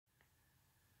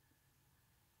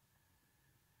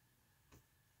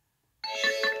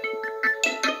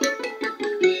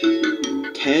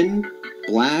10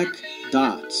 Black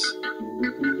Dots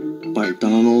by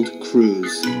Donald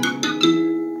Cruz.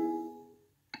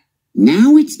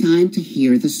 Now it's time to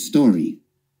hear the story.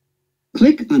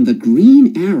 Click on the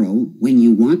green arrow when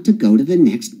you want to go to the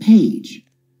next page.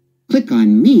 Click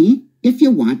on me if you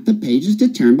want the pages to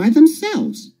turn by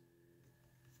themselves.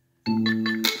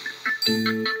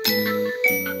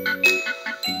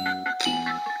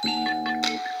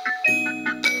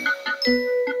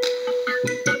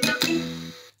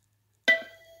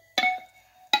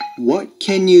 What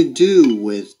can you do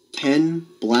with 10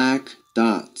 black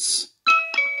dots?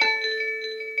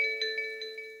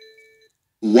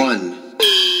 1.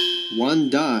 One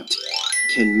dot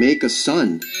can make a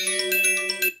sun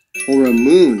or a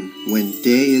moon when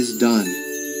day is done.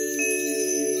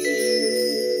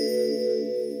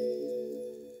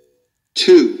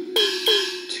 2.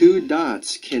 Two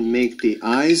dots can make the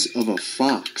eyes of a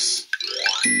fox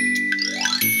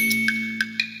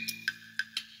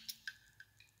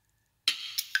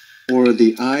or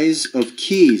the eyes of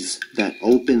keys that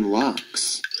open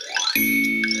locks.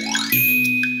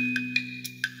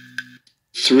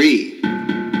 3.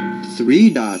 Three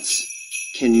dots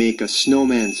can make a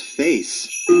snowman's face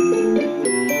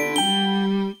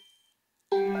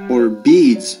or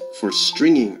beads for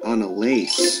stringing on a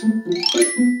lace.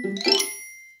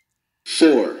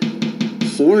 4.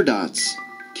 Four dots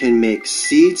can make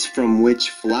seeds from which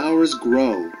flowers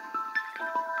grow.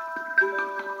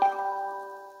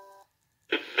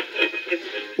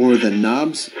 Or the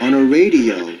knobs on a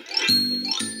radio.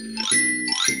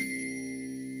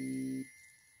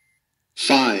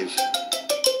 5.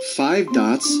 Five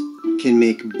dots can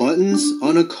make buttons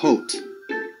on a coat.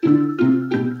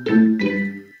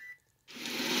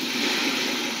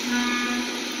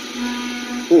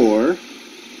 Or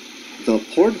the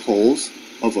portholes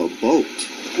of a boat.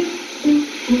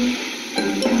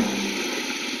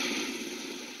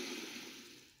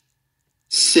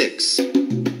 6.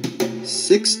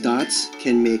 Six dots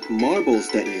can make marbles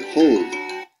that you hold.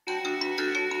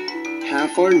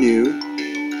 Half are new,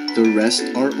 the rest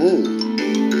are old.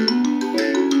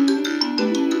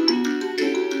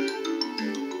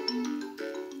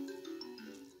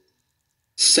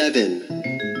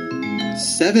 7.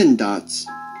 Seven dots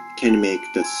can make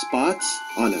the spots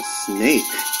on a snake.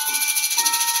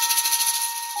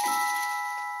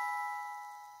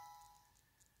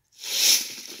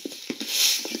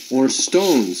 Or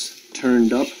stones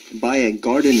turned up by a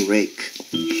garden rake.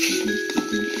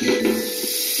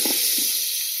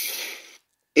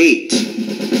 8.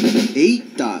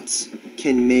 8 dots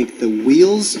can make the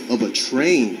wheels of a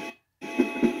train,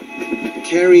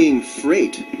 carrying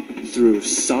freight through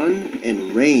sun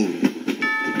and rain.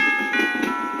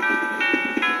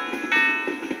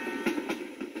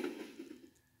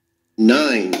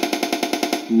 9.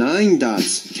 9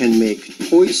 dots can make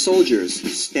toy soldiers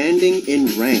standing in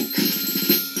rank.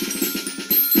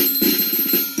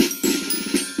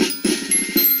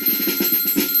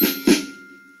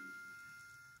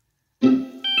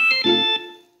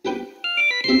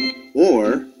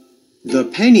 Or the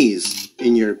pennies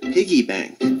in your piggy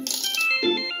bank.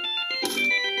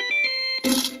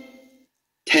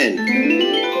 10.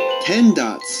 10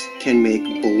 dots can make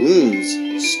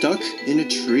balloons stuck in a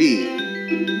tree.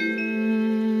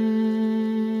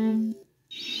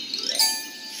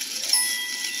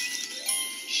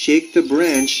 Shake the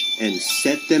branch and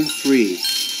set them free.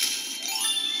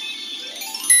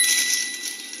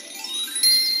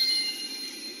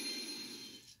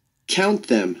 Count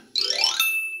them.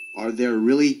 Are there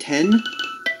really 10?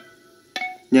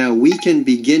 Now we can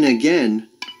begin again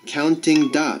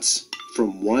counting dots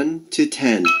from 1 to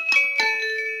 10.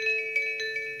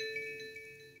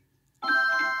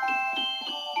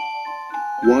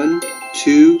 1,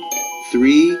 2,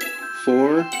 3,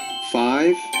 4,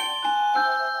 5.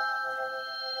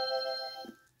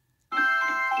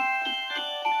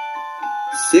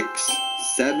 6,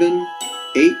 7,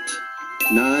 8,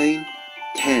 9,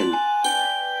 10.